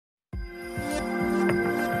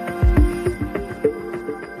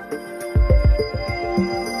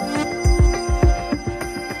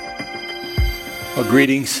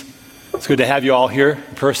Greetings. It's good to have you all here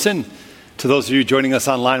in person. To those of you joining us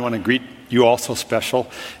online, I want to greet you also special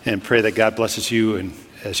and pray that God blesses you and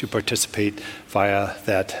as you participate via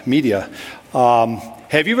that media.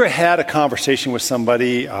 Have you ever had a conversation with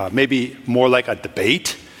somebody, maybe more like a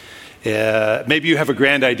debate? Maybe you have a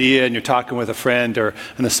grand idea and you're talking with a friend or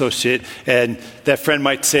an associate, and that friend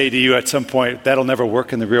might say to you at some point, that'll never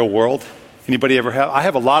work in the real world. Anybody ever have? I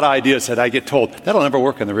have a lot of ideas that I get told, that'll never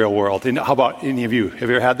work in the real world. And how about any of you? Have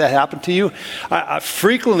you ever had that happen to you?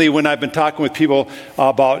 Frequently, when I've been talking with people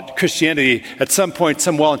about Christianity, at some point,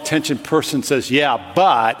 some well-intentioned person says, yeah,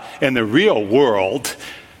 but in the real world,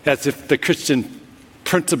 as if the Christian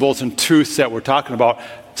principles and truths that we're talking about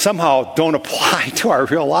somehow don't apply to our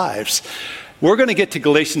real lives. We're going to get to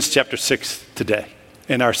Galatians chapter 6 today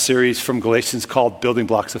in our series from Galatians called Building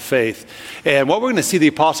Blocks of Faith. And what we're going to see the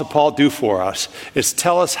Apostle Paul do for us is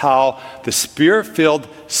tell us how the Spirit-filled,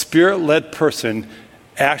 Spirit-led person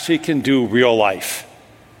actually can do real life.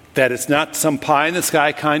 That it's not some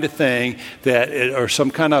pie-in-the-sky kind of thing, or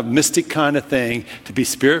some kind of mystic kind of thing to be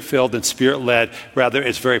Spirit-filled and Spirit-led. Rather,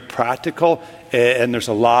 it's very practical, and there's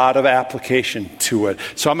a lot of application to it.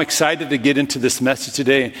 So I'm excited to get into this message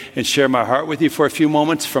today and share my heart with you for a few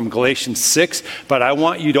moments from Galatians 6. But I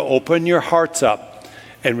want you to open your hearts up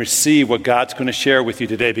and receive what God's going to share with you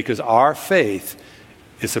today, because our faith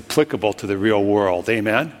is applicable to the real world.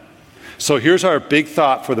 Amen? So here's our big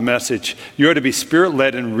thought for the message. You are to be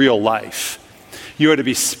Spirit-led in real life. You are to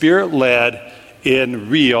be Spirit-led in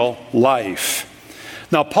real life.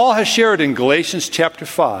 Now, Paul has shared in Galatians chapter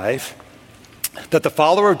 5 that the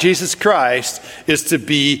follower of Jesus Christ is to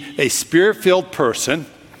be a Spirit-filled person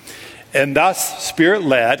and thus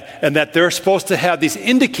Spirit-led, and that they're supposed to have these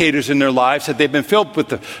indicators in their lives that they've been filled with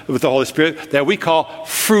the Holy Spirit that we call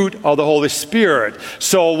fruit of the Holy Spirit.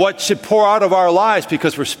 So what should pour out of our lives,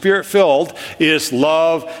 because we're Spirit-filled, is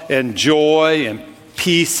love and joy and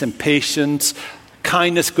peace and patience,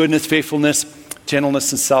 kindness, goodness, faithfulness,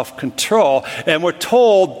 gentleness, and self-control. And we're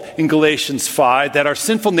told in Galatians 5 that our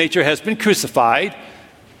sinful nature has been crucified,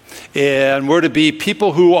 and we're to be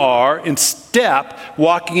people who are in step,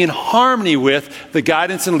 walking in harmony with the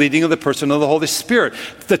guidance and leading of the person of the Holy Spirit.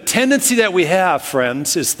 The tendency that we have,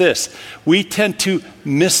 friends, is this. We tend to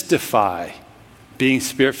mystify being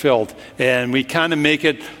Spirit-filled, and we kind of make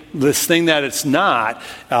it this thing that it's not,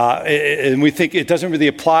 and we think it doesn't really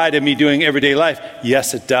apply to me doing everyday life.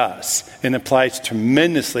 Yes, it does, and it applies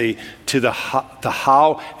tremendously to the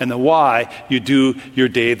how and the why you do your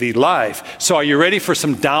daily life. So are you ready for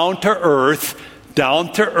some down-to-earth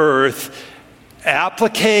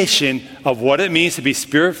application of what it means to be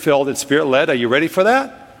Spirit-filled and Spirit-led? Are you ready for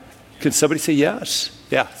that? Can somebody say yes?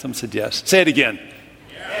 Yeah, someone said yes. Say it again.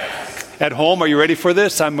 At home, are you ready for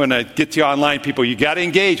this? I'm going to get to you online, people. You got to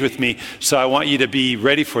engage with me, so I want you to be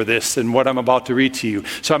ready for this and what I'm about to read to you.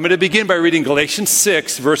 So I'm going to begin by reading Galatians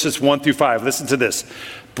 6, verses 1 through 5. Listen to this.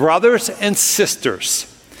 Brothers and sisters,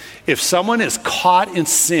 if someone is caught in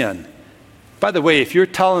sin, by the way, if you're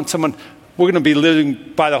telling someone, we're going to be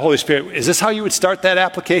living by the Holy Spirit, is this how you would start that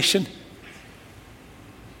application?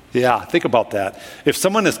 Yeah, think about that. If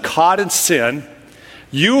someone is caught in sin,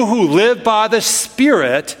 you who live by the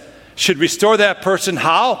Spirit should restore that person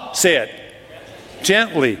how? Say it.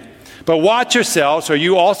 Gently. But watch yourselves, or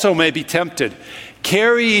you also may be tempted.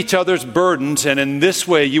 Carry each other's burdens, and in this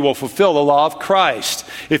way you will fulfill the law of Christ.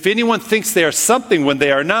 If anyone thinks they are something when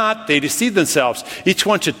they are not, they deceive themselves. Each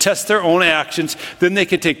one should test their own actions. Then they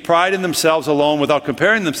can take pride in themselves alone without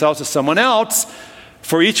comparing themselves to someone else.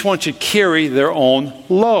 For each one should carry their own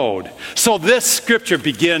load. So this scripture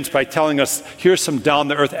begins by telling us, here's some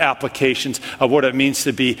down-to-earth applications of what it means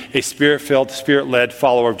to be a Spirit-filled, Spirit-led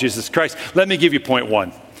follower of Jesus Christ. Let me give you point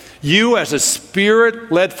one. You as a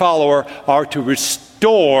Spirit-led follower are to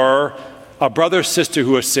restore a brother or sister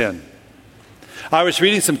who has sinned. I was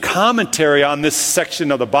reading some commentary on this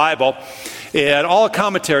section of the Bible, and all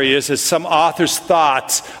commentary is some author's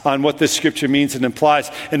thoughts on what this scripture means and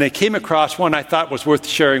implies. And they came across one I thought was worth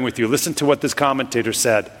sharing with you. Listen to what this commentator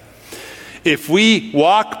said. If we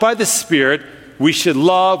walk by the Spirit, we should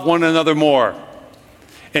love one another more.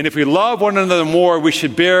 And if we love one another more, we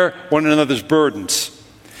should bear one another's burdens.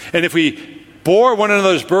 And if we bore one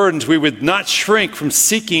another's burdens, we would not shrink from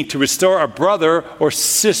seeking to restore a brother or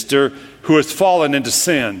sister who has fallen into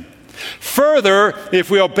sin. Further, if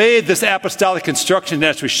we obeyed this apostolic instruction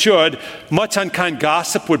as we should, much unkind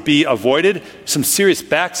gossip would be avoided, some serious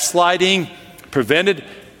backsliding prevented,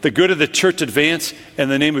 the good of the church advanced, and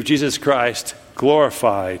the name of Jesus Christ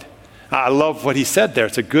glorified. I love what he said there.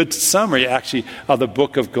 It's a good summary, actually, of the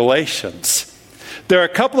book of Galatians. There are a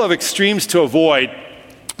couple of extremes to avoid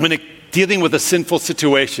when it dealing with a sinful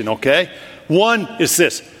situation, okay? One is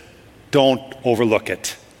this: don't overlook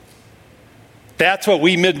it. That's what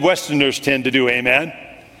we Midwesterners tend to do, amen?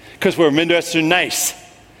 Because we're Midwestern nice.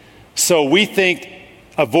 So we think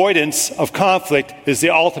avoidance of conflict is the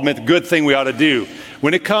ultimate good thing we ought to do.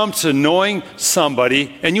 When it comes to knowing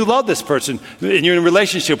somebody, and you love this person, and you're in a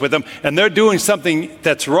relationship with them, and they're doing something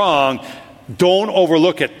that's wrong, don't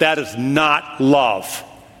overlook it. That is not love.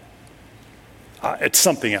 It's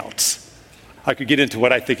something else. I could get into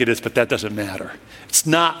what I think it is, but that doesn't matter. It's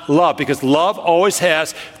not love, because love always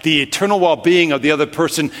has the eternal well-being of the other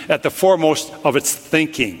person at the foremost of its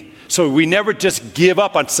thinking. So we never just give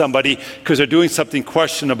up on somebody because they're doing something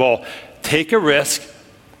questionable. Take a risk.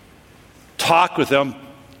 Talk with them.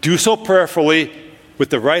 Do so prayerfully with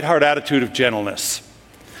the right heart attitude of gentleness.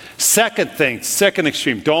 Second thing, second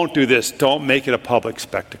extreme, don't do this. Don't make it a public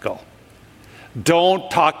spectacle. Don't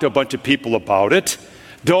talk to a bunch of people about it.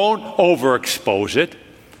 Don't overexpose it.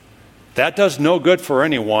 That does no good for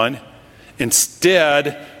anyone.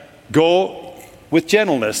 Instead, go with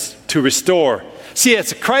gentleness to restore. See,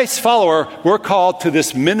 as a Christ follower, we're called to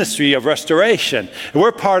this ministry of restoration. And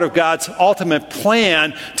we're part of God's ultimate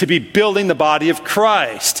plan to be building the body of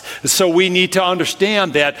Christ. So we need to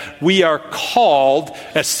understand that we are called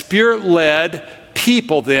as Spirit-led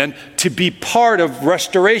people then to be part of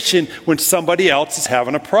restoration when somebody else is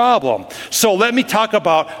having a problem. So let me talk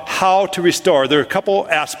about how to restore. There are a couple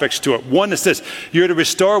aspects to it. One is this: you're to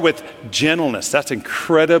restore with gentleness. That's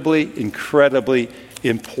incredibly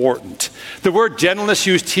important. The word gentleness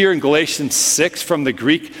used here in Galatians 6 from the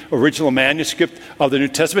Greek original manuscript of the New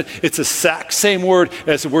Testament, it's the exact same word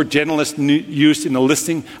as the word gentleness used in the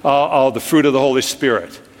listing of the fruit of the Holy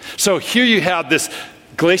Spirit. So here you have this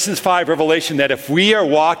Galatians 5 revelation that if we are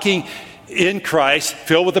walking in Christ,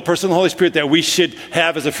 filled with the person of the Holy Spirit, that we should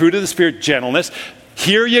have as a fruit of the Spirit gentleness.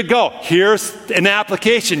 Here you go. Here's an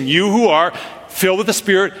application. You who are filled with the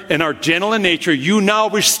Spirit and are gentle in nature, you now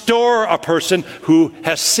restore a person who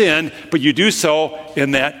has sinned, but you do so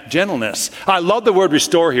in that gentleness. I love the word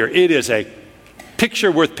restore here. It is a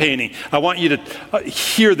picture worth painting. I want you to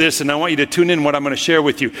hear this, and I want you to tune in what I'm going to share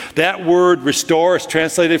with you. That word restore is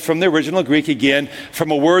translated from the original Greek again,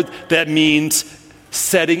 from a word that means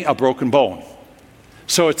setting a broken bone.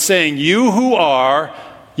 So it's saying you who are,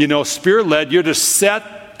 Spirit-led, you're to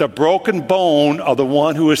set the broken bone of the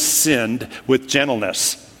one who has sinned with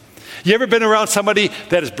gentleness. You ever been around somebody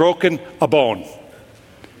that has broken a bone?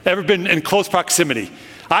 Ever been in close proximity?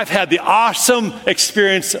 I've had the awesome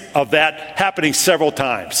experience of that happening several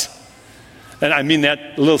times. And I mean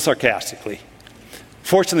that a little sarcastically.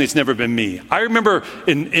 Fortunately, it's never been me. I remember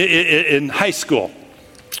in high school,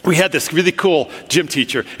 we had this really cool gym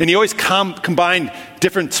teacher, and he always combined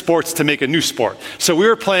different sports to make a new sport. So we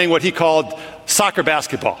were playing what he called soccer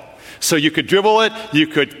basketball. So you could dribble it, you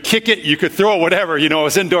could kick it, you could throw it, whatever. It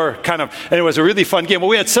was indoor kind of, and it was a really fun game. Well,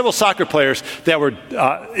 we had several soccer players that were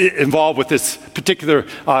involved with this particular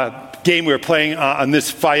game we were playing on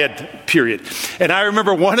this FIAD period. And I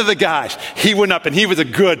remember one of the guys, he went up, and he was a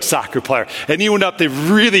good soccer player. And he went up, they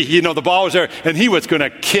really, the ball was there, and he was going to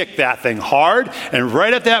kick that thing hard. And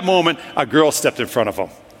right at that moment, a girl stepped in front of him.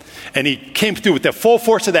 And he came through with the full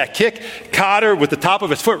force of that kick, caught her with the top of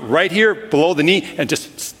his foot right here below the knee, and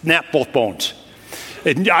just snapped both bones.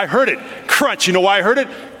 And I heard it crunch. You know why I heard it?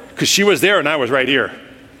 Because she was there and I was right here.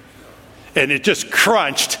 And it just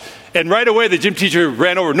crunched. And right away the gym teacher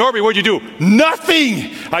ran over. Norby, what'd you do?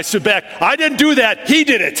 Nothing. I stood back. I didn't do that. He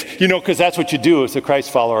did it. Because that's what you do as a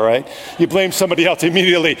Christ follower, right? You blame somebody else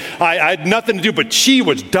immediately. I had nothing to do, but she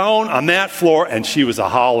was down on that floor and she was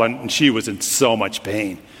a-howling and she was in so much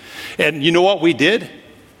pain. And you know what we did?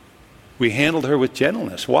 We handled her with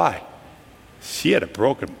gentleness. Why? She had a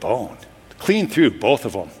broken bone. Clean through, both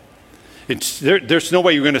of them. There's no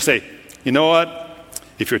way you're going to say, you know what?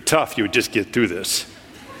 If you're tough, you would just get through this.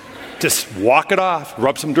 Just walk it off,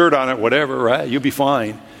 rub some dirt on it, whatever, right? You'll be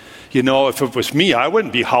fine. If it was me, I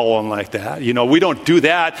wouldn't be howling like that. We don't do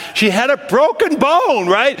that. She had a broken bone,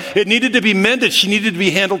 right? It needed to be mended. She needed to be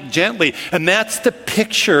handled gently. And that's the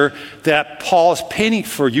picture that Paul is painting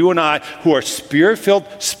for you and I who are Spirit-filled,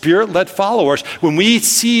 Spirit-led followers. When we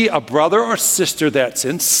see a brother or sister that's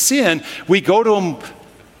in sin, we go to them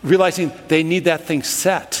realizing they need that thing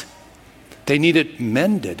set. They need it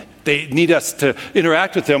mended. They need us to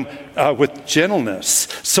interact with them with gentleness.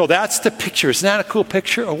 So that's the picture. Isn't that a cool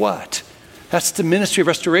picture or what? That's the ministry of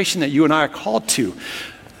restoration that you and I are called to.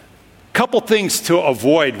 Couple things to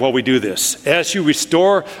avoid while we do this. As you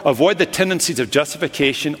restore, avoid the tendencies of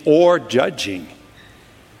justification or judging.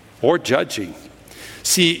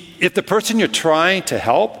 See, if the person you're trying to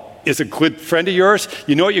help is a good friend of yours,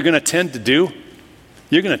 you know what you're going to tend to do?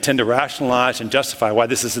 You're going to tend to rationalize and justify why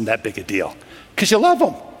this isn't that big a deal. Because you love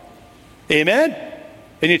them. Amen?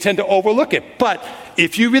 And you tend to overlook it. But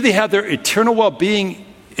if you really have their eternal well-being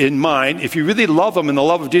in mind, if you really love them in the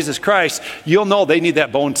love of Jesus Christ, you'll know they need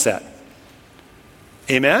that bone set.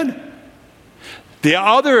 Amen? The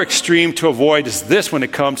other extreme to avoid is this when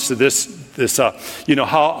it comes to this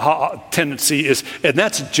how tendency is, and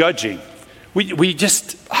that's judging. We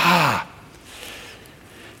just,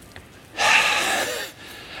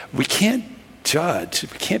 we can't judge.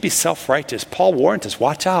 We can't be self-righteous. Paul warns us,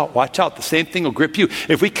 watch out. The same thing will grip you.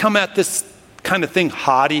 If we come at this kind of thing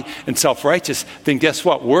haughty and self-righteous, then guess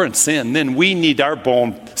what? We're in sin. Then we need our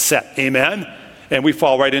bone set. Amen? And we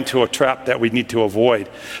fall right into a trap that we need to avoid.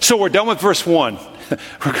 So we're done with verse 1.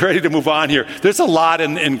 We're ready to move on here. There's a lot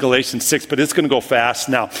in Galatians 6, but it's going to go fast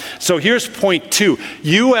now. So here's point 2.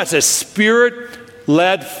 You as a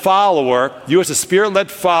Spirit-led follower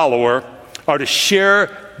are to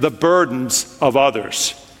share the burdens of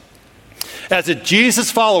others. As a Jesus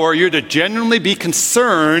follower, you're to genuinely be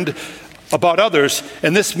concerned about others,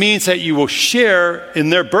 and this means that you will share in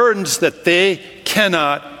their burdens that they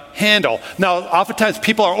cannot handle. Now, oftentimes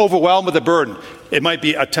people are overwhelmed with a burden. It might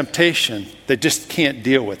be a temptation they just can't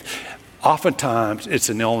deal with. Oftentimes it's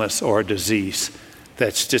an illness or a disease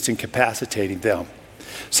that's just incapacitating them.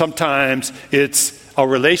 Sometimes it's a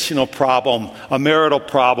relational problem, a marital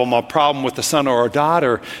problem, a problem with a son or a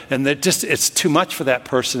daughter, and it's too much for that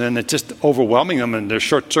person, and it's just overwhelming them, and they're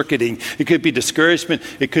short-circuiting. It could be discouragement.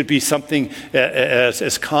 It could be something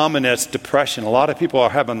as common as depression. A lot of people are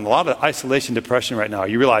having a lot of isolation depression right now.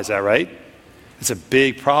 You realize that, right? It's a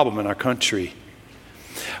big problem in our country.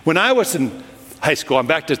 When I was in high school, I'm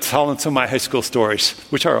back to telling some of my high school stories,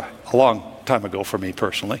 which are a long time ago for me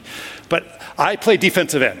personally, but I played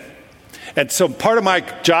defensive end. And so part of my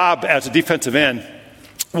job as a defensive end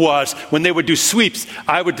was when they would do sweeps,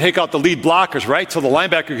 I would take out the lead blockers, right? So the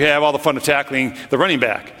linebacker could have all the fun of tackling the running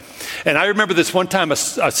back. And I remember this one time a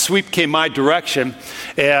sweep came my direction,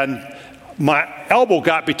 and my elbow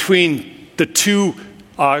got between the two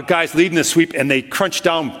guys leading the sweep, and they crunched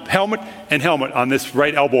down helmet and helmet on this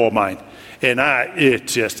right elbow of mine. And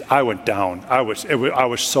I went down. I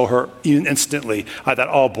was so hurt instantly. I thought,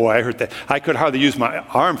 oh boy, I hurt that. I could hardly use my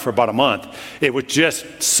arm for about a month. It was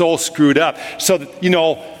just so screwed up. So,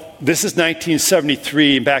 this is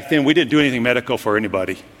 1973, and back then we didn't do anything medical for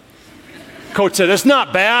anybody. Coach said, it's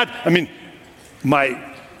not bad. I mean,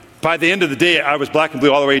 by the end of the day, I was black and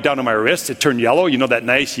blue all the way down to my wrist. It turned yellow, that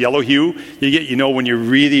nice yellow hue you get, when you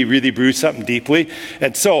really, really bruise something deeply.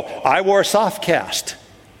 And so I wore a soft cast.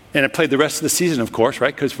 And I played the rest of the season, of course,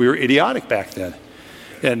 right? Because we were idiotic back then.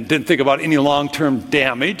 And didn't think about any long-term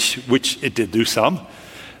damage, which it did do some.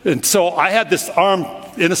 And so I had this arm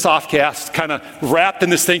in a soft cast, kind of wrapped in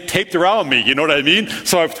this thing, taped around me, you know what I mean?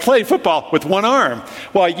 So I played football with one arm.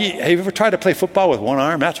 Well, have you ever tried to play football with one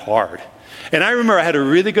arm? That's hard. And I remember I had a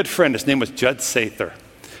really good friend. His name was Judd Sather.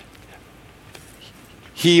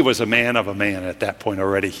 He was a man of a man at that point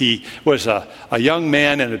already. He was a young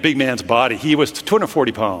man in a big man's body. He was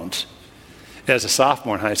 240 pounds as a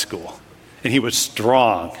sophomore in high school. And he was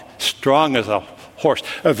strong as a horse.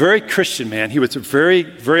 A very Christian man. He was a very,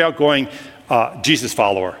 very outgoing Jesus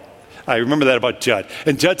follower. I remember that about Judd.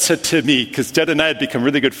 And Judd said to me, because Judd and I had become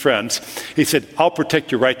really good friends, he said, I'll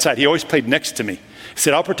protect your right side. He always played next to me. He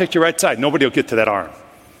said, I'll protect your right side. Nobody will get to that arm.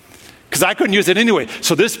 Because I couldn't use it anyway.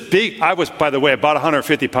 So I was, by the way, about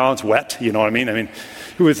 150 pounds wet, you know what I mean? It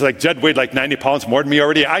was like Judd weighed like 90 pounds more than me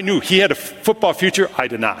already. I knew he had a football future. I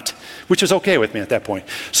did not, which was okay with me at that point.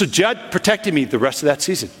 So Judd protected me the rest of that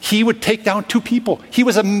season. He would take down 2 people. He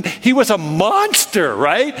was a monster,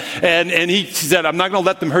 right? And he said, I'm not going to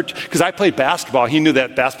let them hurt you. Because I played basketball. He knew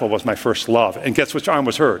that basketball was my first love. And guess which arm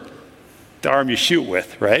was hurt? The arm you shoot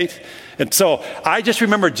with, right? And so I just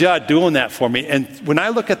remember Judd doing that for me. And when I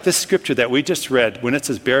look at this scripture that we just read, when it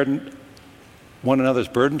says bear one another's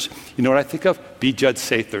burdens, you know what I think of? Be Judd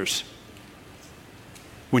Sather's.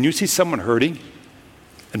 When you see someone hurting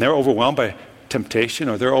and they're overwhelmed by temptation,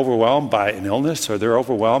 or they're overwhelmed by an illness, or they're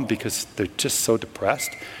overwhelmed because they're just so depressed,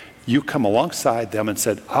 you come alongside them and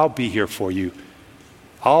said, I'll be here for you.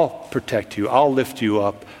 I'll protect you. I'll lift you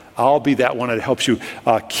up. I'll be that one that helps you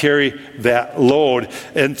carry that load.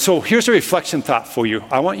 And so here's a reflection thought for you.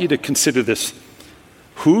 I want you to consider this.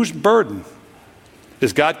 Whose burden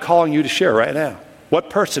is God calling you to share right now? What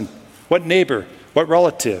person, what neighbor, what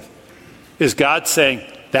relative is God saying,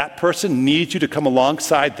 that person needs you to come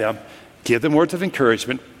alongside them, give them words of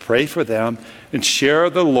encouragement, pray for them, and share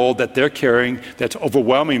the load that they're carrying that's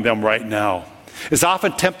overwhelming them right now? It's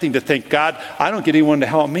often tempting to think, God, I don't get anyone to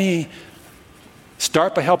help me.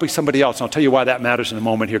 Start by helping somebody else. And I'll tell you why that matters in a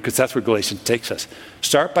moment here, because that's where Galatians takes us.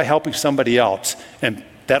 Start by helping somebody else, and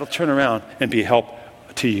that'll turn around and be a help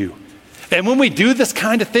to you. And when we do this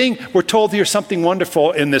kind of thing, we're told here's something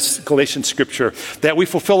wonderful in this Galatians scripture, that we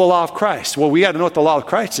fulfill the law of Christ. Well, we got to know what the law of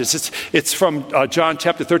Christ is. It's from John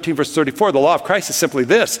chapter 13, verse 34. The law of Christ is simply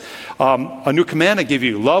this. A new command I give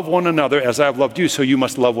you, love one another as I have loved you, so you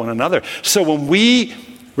must love one another. So when we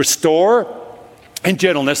restore in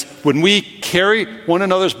gentleness, when we carry one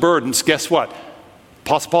another's burdens, guess what?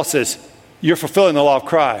 Apostle Paul says, you're fulfilling the law of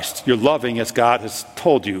Christ. You're loving as God has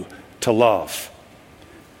told you to love.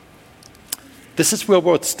 This is real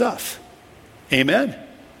world stuff. Amen?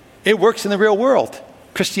 It works in the real world.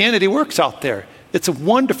 Christianity works out there. It's a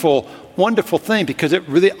wonderful, wonderful thing because it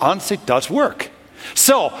really honestly does work.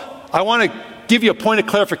 So I want to give you a point of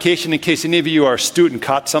clarification in case any of you are astute and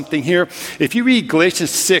caught something here. If you read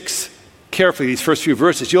Galatians 6 carefully, these first few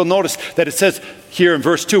verses, you'll notice that it says here in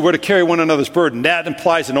verse 2, we're to carry one another's burden. That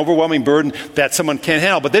implies an overwhelming burden that someone can't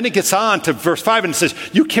handle. But then it gets on to verse 5 and it says,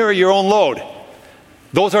 you carry your own load.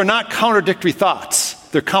 Those are not contradictory thoughts.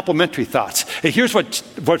 They're complementary thoughts. And here's what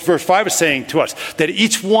verse 5 is saying to us, that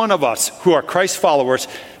each one of us who are Christ followers,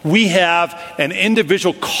 we have an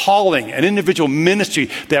individual calling, an individual ministry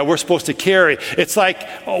that we're supposed to carry. It's like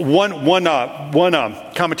one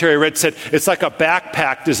commentary I read said, it's like a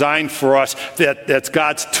backpack designed for us that's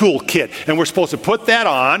God's toolkit. And we're supposed to put that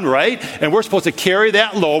on, right? And we're supposed to carry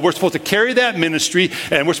that load. We're supposed to carry that ministry.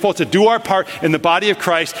 And we're supposed to do our part in the body of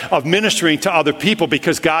Christ of ministering to other people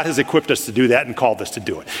because God has equipped us to do that and called us to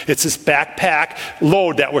do it. It's this backpack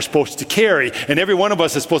load that we're supposed to carry. And every one of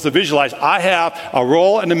us is supposed to visualize, I have a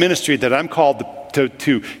role in the ministry that I'm called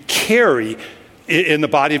to carry in the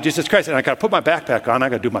body of Jesus Christ. And I got to put my backpack on. I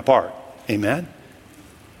got to do my part. Amen?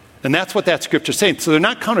 And that's what that scripture is saying. So they're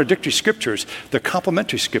not contradictory scriptures. They're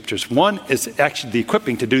complementary scriptures. One is actually the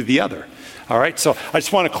equipping to do the other. All right? So I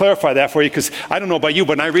just want to clarify that for you because I don't know about you,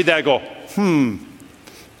 but when I read that, I go,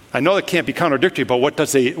 I know it can't be contradictory, but what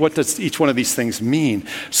does each one of these things mean?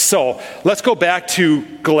 So let's go back to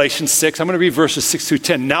Galatians 6. I'm going to read verses 6 through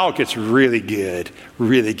 10. Now it gets really good,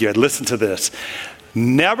 really good. Listen to this.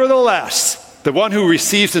 Nevertheless, the one who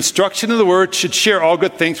receives instruction in the word should share all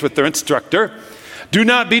good things with their instructor. Do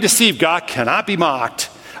not be deceived. God cannot be mocked.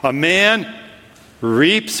 A man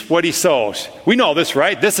reaps what he sows. We know this,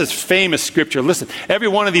 right? This is famous scripture. Listen, every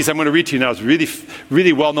one of these I'm going to read to you now is really,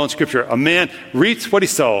 really well-known scripture. A man reaps what he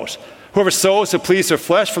sows. Whoever sows to please their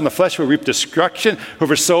flesh, from the flesh will reap destruction.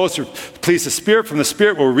 Whoever sows to please the Spirit, from the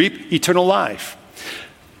Spirit will reap eternal life.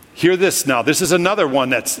 Hear this now. This is another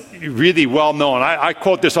one that's really well-known. I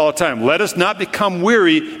quote this all the time. Let us not become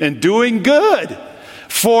weary in doing good,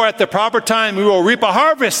 for at the proper time we will reap a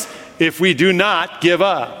harvest if we do not give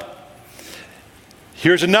up.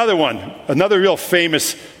 Here's another one, another real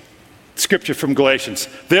famous scripture from Galatians.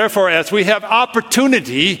 Therefore, as we have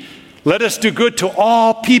opportunity, let us do good to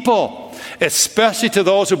all people, especially to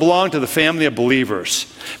those who belong to the family of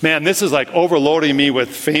believers. Man, this is like overloading me with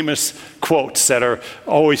famous quotes that are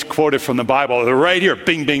always quoted from the Bible. They're right here,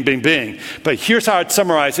 bing, bing, bing, bing. But here's how I'd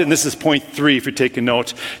summarize it, and this is point 3 if you're taking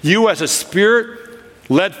notes. You as a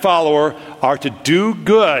Spirit-led follower are to do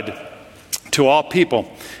good to all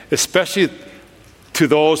people, especially to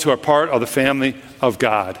those who are part of the family of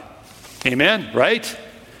God. Amen? Right?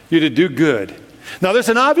 You're to do good. Now, there's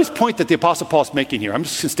an obvious point that the Apostle Paul is making here. I'm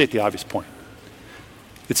just going to state the obvious point.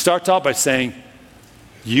 It starts out by saying,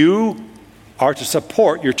 you are to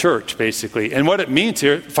support your church, basically. And what it means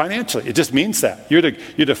here, financially, it just means that. You're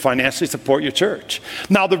to financially support your church.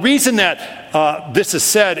 Now, the reason that this is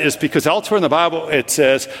said is because elsewhere in the Bible it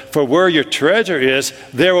says, for where your treasure is,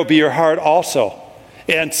 there will be your heart also.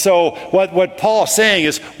 And so what Paul is saying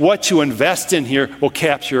is what you invest in here will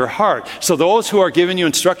capture your heart. So those who are giving you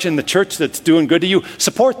instruction in the church that's doing good to you,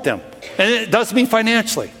 support them. And it does mean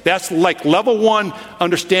financially. That's like level 1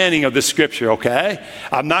 understanding of the scripture, okay?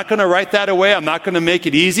 I'm not going to write that away. I'm not going to make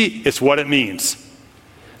it easy. It's what it means.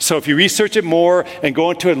 So if you research it more and go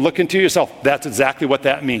into it and look into it yourself, that's exactly what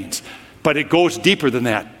that means. But it goes deeper than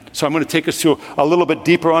that. So I'm going to take us to a little bit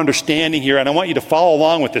deeper understanding here, and I want you to follow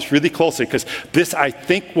along with this really closely because this, I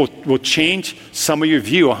think, will change some of your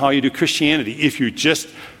view on how you do Christianity if you just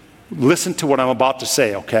listen to what I'm about to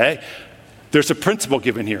say, okay? There's a principle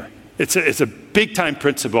given here. It's a big-time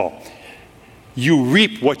principle. You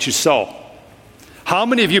reap what you sow. How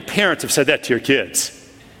many of you parents have said that to your kids?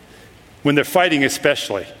 When they're fighting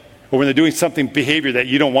especially, or when they're doing something, behavior that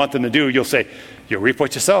you don't want them to do, you'll say, you reap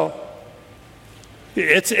what you sow.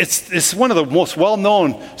 It's one of the most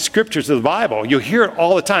well-known scriptures of the Bible. You hear it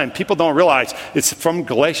all the time. People don't realize it's from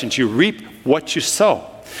Galatians. You reap what you sow.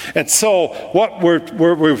 And so what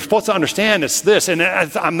we're supposed to understand is this, and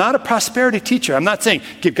I'm not a prosperity teacher. I'm not saying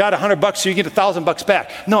give God $100 so you get $1,000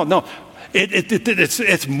 back. No.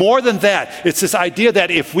 It's more than that. It's this idea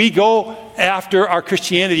that if we go after our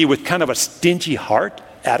Christianity with kind of a stingy heart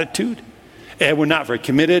attitude, and we're not very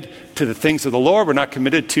committed to the things of the Lord, we're not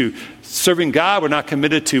committed to serving God, we're not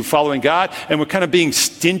committed to following God, and we're kind of being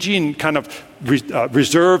stingy and kind of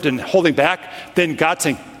reserved and holding back, then God's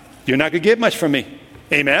saying, you're not going to get much from me.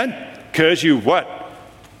 Amen? Because you what?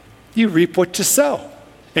 You reap what you sow.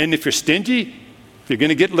 And if you're stingy, you're going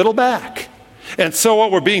to get little back. And so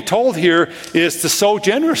what we're being told here is to sow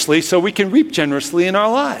generously so we can reap generously in our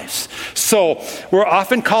lives. So we're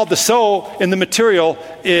often called to sow in the material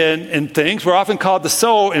in things. We're often called to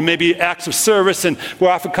sow in maybe acts of service, and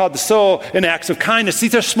we're often called to sow in acts of kindness.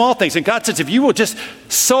 These are small things. And God says, if you will just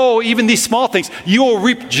sow even these small things, you will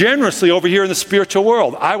reap generously over here in the spiritual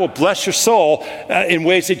world. I will bless your soul in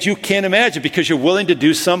ways that you can't imagine because you're willing to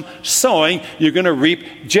do some sowing. You're going to reap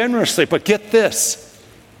generously. But get this.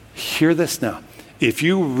 Hear this now. If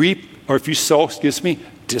you sow,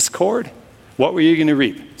 discord, what were you going to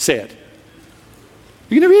reap? Say it.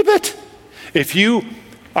 You're going to reap it. If you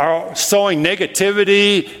are sowing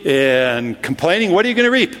negativity and complaining, what are you going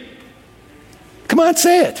to reap? Come on,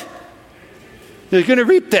 say it. You're going to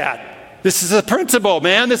reap that. This is a principle,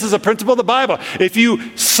 man. This is a principle of the Bible. If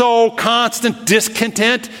you sow constant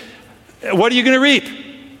discontent, what are you going to reap?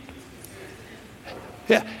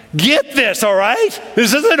 Yeah. Get this, all right?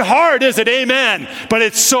 This isn't hard, is it? Amen. But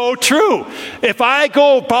it's so true. If I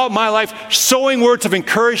go about my life sowing words of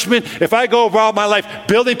encouragement, if I go about my life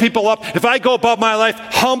building people up, if I go about my life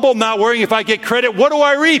humble, not worrying if I get credit, what do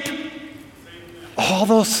I reap? All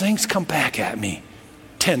those things come back at me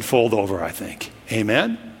tenfold over, I think.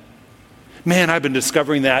 Amen? Man, I've been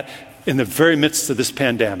discovering that in the very midst of this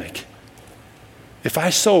pandemic. If I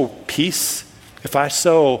sow peace, if I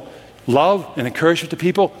sow love and encouragement to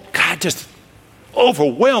people, God just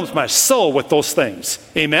overwhelms my soul with those things.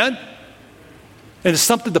 Amen? And it's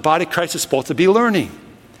something the body of Christ is supposed to be learning.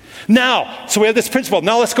 Now, so we have this principle.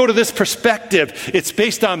 Now let's go to this perspective. It's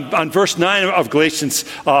based on verse 9 of Galatians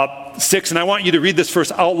 6, and I want you to read this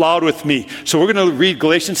verse out loud with me. So we're going to read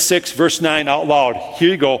Galatians 6, verse 9 out loud. Here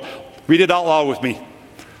you go. Read it out loud with me.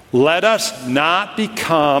 Let us not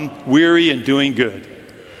become weary in doing good.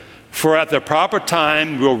 For at the proper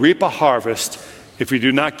time, we'll reap a harvest if we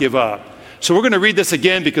do not give up. So we're going to read this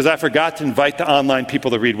again because I forgot to invite the online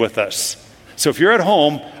people to read with us. So if you're at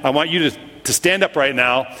home, I want you to stand up right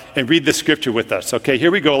now and read the scripture with us. Okay,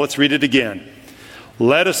 here we go. Let's read it again.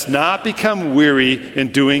 Let us not become weary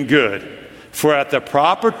in doing good. For at the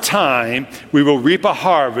proper time, we will reap a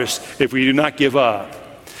harvest if we do not give up.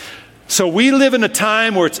 So we live in a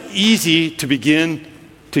time where it's easy to begin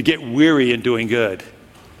to get weary in doing good.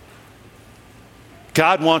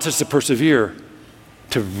 God wants us to persevere,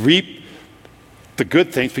 to reap the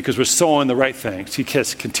good things because we're sowing the right things. He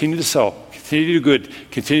says, continue to sow, continue to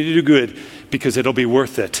do good because it'll be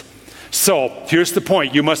worth it. So here's the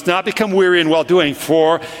point. You must not become weary in well-doing,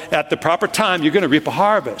 for at the proper time, you're going to reap a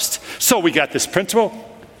harvest. So we got this principle.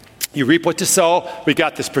 You reap what you sow. We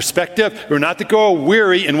got this perspective. We're not to go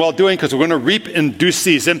weary in well-doing because we're going to reap in due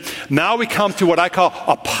season. Now we come to what I call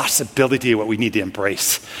a possibility, what we need to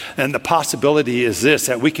embrace. And the possibility is this,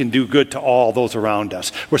 that we can do good to all those around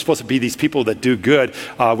us. We're supposed to be these people that do good.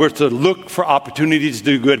 We're to look for opportunities to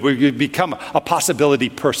do good. We become a possibility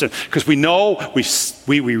person because we know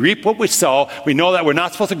we reap what we sow. We know that we're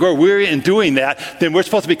not supposed to grow weary in doing that. Then we're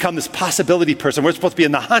supposed to become this possibility person. We're supposed to be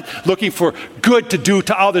in the hunt looking for good to do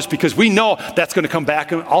to others because we know that's going to come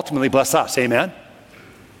back and ultimately bless us. Amen?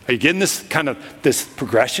 Are you getting this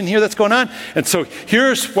progression here that's going on? And so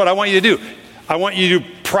here's what I want you to do. I want you to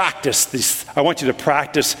practice this. I want you to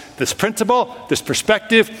practice this principle, this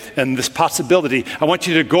perspective, and this possibility. I want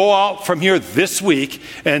you to go out from here this week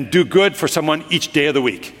and do good for someone each day of the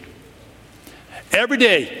week. Every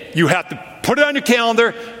day, you have to put it on your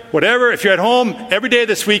calendar, whatever. If you're at home, every day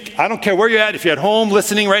this week, I don't care where you're at. If you're at home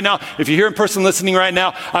listening right now, if you're here in person listening right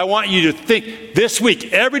now, I want you to think this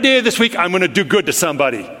week, every day of this week, I'm going to do good to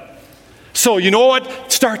somebody. So you know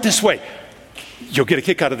what? Start this way. You'll get a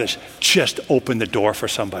kick out of this. Just open the door for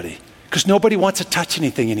somebody because nobody wants to touch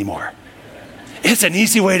anything anymore. It's an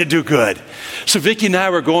easy way to do good. So Vicki and I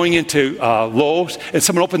were going into Lowe's and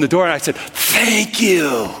someone opened the door and I said, thank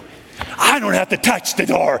you. I don't have to touch the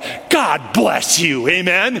door. God bless you.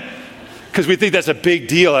 Amen. because we think that's a big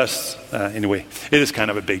deal. Anyway, it is kind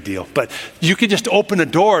of a big deal. But you can just open a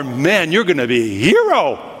door and, man, you're going to be a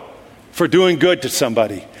hero for doing good to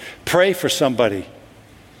somebody. Pray for somebody.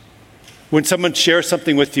 When someone shares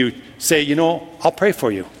something with you, say, I'll pray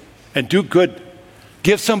for you. And do good.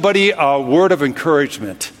 Give somebody a word of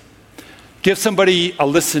encouragement. Give somebody a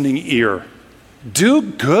listening ear. Do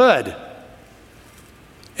good.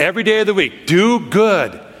 Every day of the week, do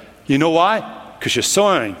good. You know why? Because you're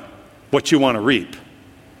sowing what you want to reap.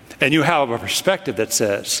 And you have a perspective that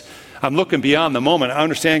says, I'm looking beyond the moment. I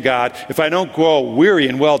understand, God, if I don't grow weary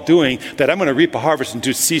in well-doing, that I'm going to reap a harvest in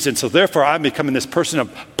due season. So therefore, I'm becoming this person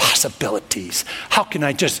of possibilities. How can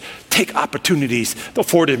I just take opportunities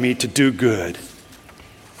afforded me to do good?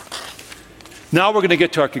 Now we're going to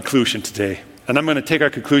get to our conclusion today. And I'm going to take our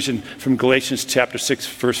conclusion from Galatians chapter 6,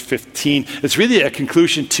 verse 15. It's really a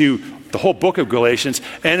conclusion to the whole book of Galatians,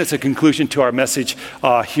 and it's a conclusion to our message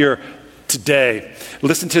here today.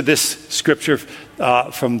 Listen to this scripture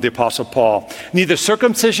from the Apostle Paul. Neither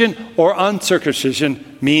circumcision or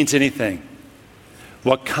uncircumcision means anything.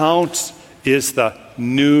 What counts is the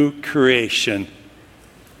new creation.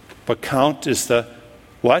 What counts is the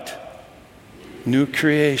what? New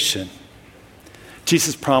creation.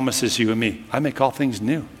 Jesus promises you and me, I make all things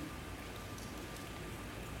new.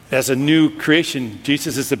 As a new creation,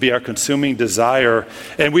 Jesus is to be our consuming desire,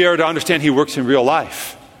 and we are to understand he works in real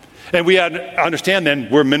life. And we understand then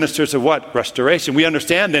we're ministers of what? Restoration. We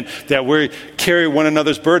understand then that we carry one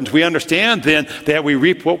another's burdens. We understand then that we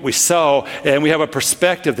reap what we sow, and we have a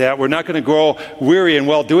perspective that we're not going to grow weary in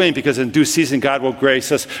well-doing, because in due season God will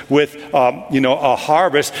grace us with a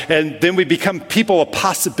harvest. And then we become people of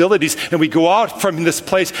possibilities, and we go out from this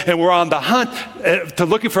place and we're on the hunt to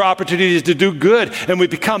looking for opportunities to do good, and we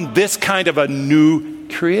become this kind of a new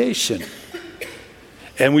creation.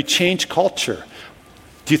 And we change culture.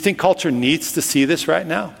 Do you think culture needs to see this right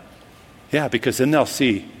now? Yeah, because then they'll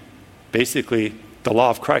see basically the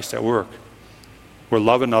law of Christ at work. We're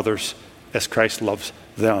loving others as Christ loves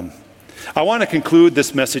them. I want to conclude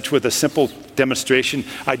this message with a simple demonstration.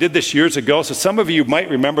 I did this years ago, so some of you might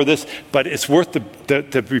remember this, but it's worth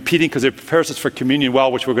the repeating because it prepares us for communion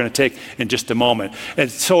well, which we're going to take in just a moment. And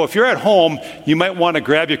so if you're at home, you might want to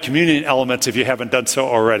grab your communion elements if you haven't done so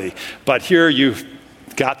already. But here you've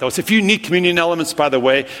got those. If you need communion elements, by the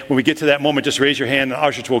way, when we get to that moment, just raise your hand and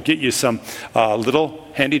ushers will get you some little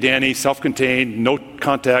handy-dandy, self-contained, no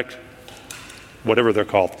contact, whatever they're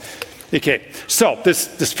called. Okay, so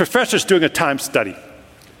this professor's doing a time study.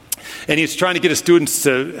 And he's trying to get his students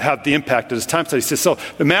to have the impact of his time study. He says, so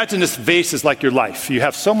imagine this vase is like your life. You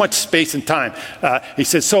have so much space and time. He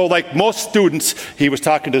says, so like most students, he was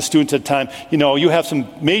talking to the students at the time, you have some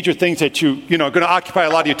major things that are going to occupy a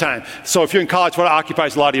lot of your time. So if you're in college, what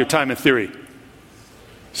occupies a lot of your time in theory?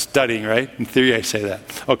 Studying, right? In theory, I say that.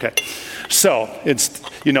 Okay. So it's,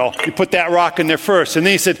 you put that rock in there first. And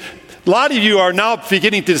then he said, a lot of you are now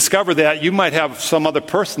beginning to discover that you might have some other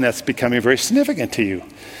person that's becoming very significant to you.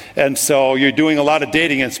 And so you're doing a lot of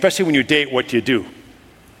dating, and especially when you date, what do you do?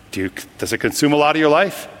 Does it consume a lot of your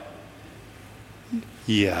life?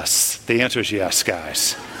 Yes. The answer is yes,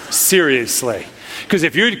 guys. Seriously. Because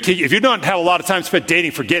if you don't have a lot of time spent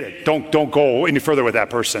dating, forget it. Don't go any further with that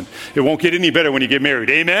person. It won't get any better when you get married.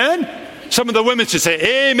 Amen? Some of the women should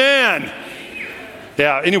say, amen.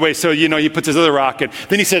 Yeah, anyway, so, you put this other rock in.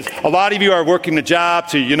 Then he says, a lot of you are working the job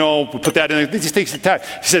to, put that in. This just takes some time.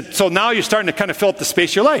 He said, so now you're starting to kind of fill up the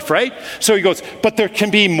space of your life, right? So he goes, but there can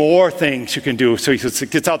be more things you can do. So he says,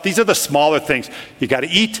 gets out. These are the smaller things. You got to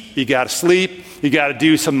eat. You got to sleep. You got to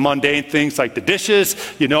do some mundane things like the dishes,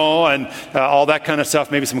 and all that kind of stuff.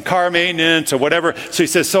 Maybe some car maintenance or whatever. So he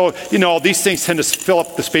says, so, these things tend to fill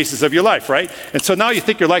up the spaces of your life, right? And so now you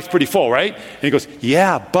think your life's pretty full, right? And he goes,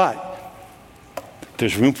 yeah, but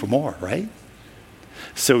there's room for more, right?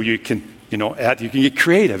 So you can, you can get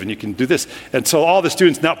creative and you can do this. And so all the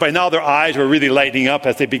students, by now their eyes were really lighting up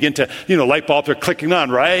as they begin to, light bulbs are clicking on,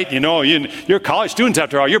 right? You're college students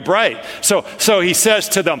after all, you're bright. So he says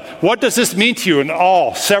to them, what does this mean to you?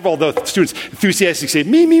 And several of the students enthusiastically say,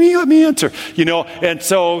 me, let me answer. And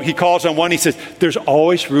so he calls on one, he says, there's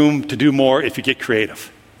always room to do more if you get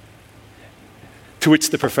creative. To which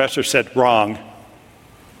the professor said, wrong.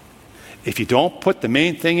 If you don't put the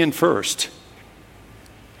main thing in first,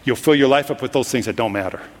 you'll fill your life up with those things that don't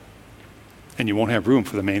matter. And you won't have room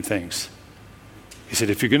for the main things. He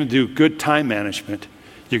said, if you're going to do good time management,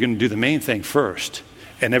 you're going to do the main thing first,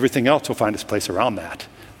 and everything else will find its place around that.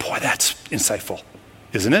 Boy, that's insightful,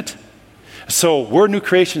 isn't it? So we're new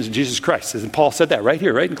creations in Jesus Christ. And Paul said that right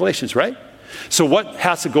here, right in Galatians, right? So what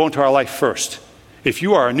has to go into our life first? If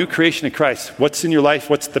you are a new creation in Christ, what's in your life?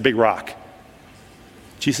 What's the big rock?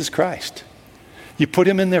 Jesus Christ. You put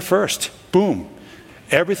him in there first. Boom.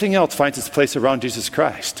 Everything else finds its place around Jesus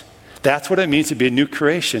Christ. That's what it means to be a new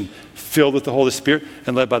creation, filled with the Holy Spirit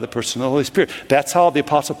and led by the person of the Holy Spirit. That's how the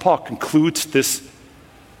Apostle Paul concludes this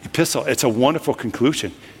epistle. It's a wonderful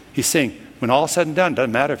conclusion. He's saying, when all is said and done, it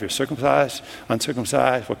doesn't matter if you're circumcised,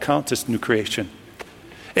 uncircumcised, what counts is new creation.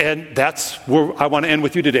 And that's where I want to end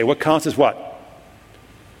with you today. What counts is what?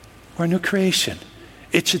 We're a new creation.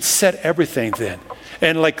 It should set everything then.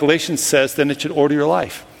 And like Galatians says, then it should order your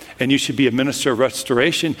life. And you should be a minister of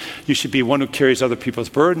restoration. You should be one who carries other people's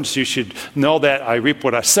burdens. You should know that I reap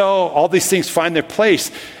what I sow. All these things find their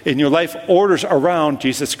place in your life orders around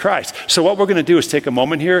Jesus Christ. So what we're going to do is take a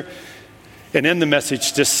moment here and end the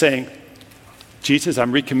message just saying, Jesus,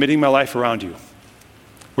 I'm recommitting my life around you.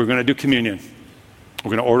 We're going to do communion. We're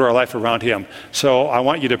going to order our life around him. So I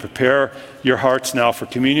want you to prepare your hearts now for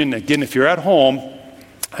communion. Again, if you're at home,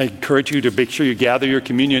 I encourage you to make sure you gather your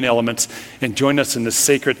communion elements and join us in this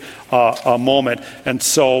sacred moment. And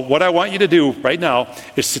so what I want you to do right now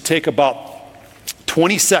is to take about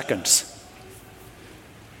 20 seconds,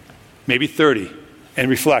 maybe 30, and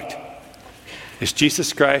reflect. Is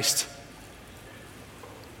Jesus Christ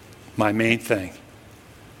my main thing?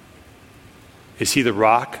 Is he the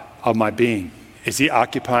rock of my being? Is he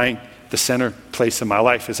occupying the center place in my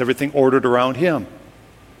life? Is everything ordered around him?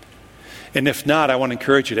 And if not, I want to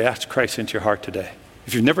encourage you to ask Christ into your heart today.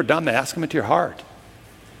 If you've never done that, ask him into your heart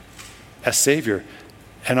as Savior.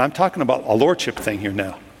 And I'm talking about a lordship thing here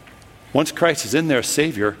now. Once Christ is in there as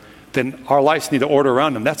Savior, then our lives need to order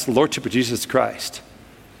around him. That's the lordship of Jesus Christ.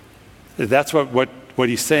 That's what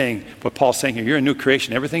he's saying, what Paul's saying here. You're a new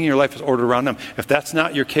creation. Everything in your life is ordered around him. If that's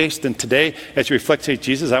not your case, then today, as you reflect, say,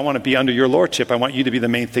 Jesus, I want to be under your lordship. I want you to be the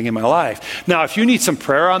main thing in my life. Now, if you need some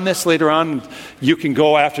prayer on this later on, you can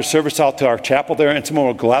go after service out to our chapel there, and someone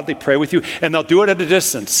will gladly pray with you, and they'll do it at a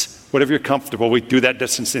distance. Whatever you're comfortable, we do that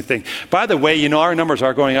distancing thing. By the way, you know our numbers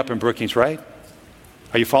are going up in Brookings, right?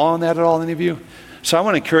 Are you following that at all, any of you? So I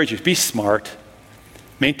want to encourage you, be smart.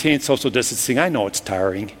 Maintain social distancing. I know it's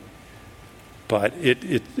tiring. But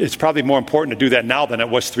it's probably more important to do that now than it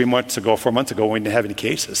was 4 months ago when we didn't have any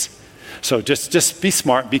cases. So just be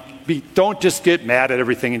smart. Don't just get mad at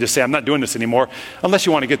everything and just say, I'm not doing this anymore. Unless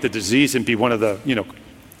you want to get the disease and be one of the,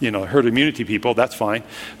 herd immunity people, that's fine.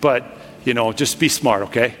 But, just be smart,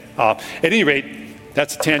 okay? At any rate,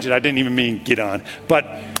 that's a tangent I didn't even mean to get on. But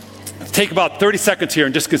take about 30 seconds here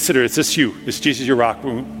and just consider, is this you? Is Jesus your rock?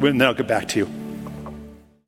 And then I'll get back to you.